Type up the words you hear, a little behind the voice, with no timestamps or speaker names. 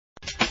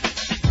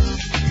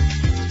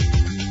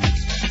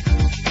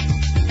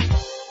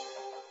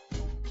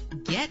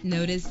not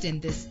noticed in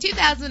this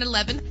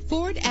 2011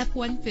 Ford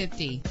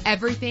F-150.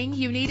 Everything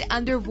you need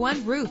under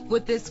one roof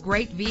with this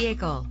great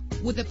vehicle.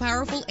 With a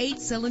powerful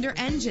 8-cylinder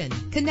engine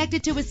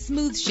connected to a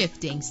smooth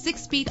shifting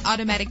 6-speed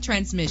automatic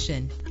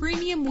transmission,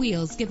 premium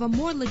wheels give a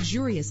more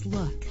luxurious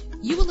look.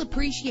 You will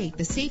appreciate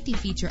the safety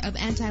feature of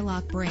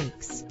anti-lock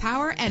brakes.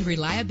 Power and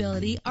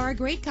reliability are a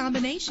great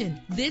combination.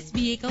 This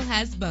vehicle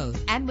has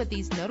both. And with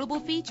these notable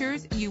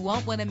features, you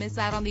won't want to miss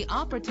out on the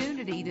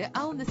opportunity to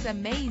own this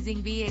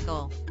amazing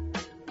vehicle.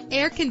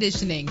 Air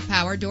conditioning,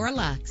 power door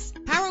locks,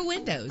 power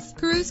windows,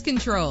 cruise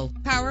control,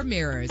 power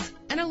mirrors,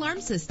 an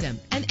alarm system,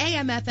 an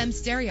AM/FM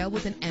stereo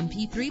with an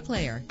MP3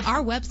 player.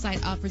 Our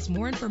website offers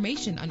more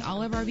information on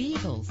all of our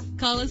vehicles.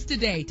 Call us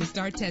today to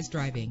start test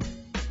driving.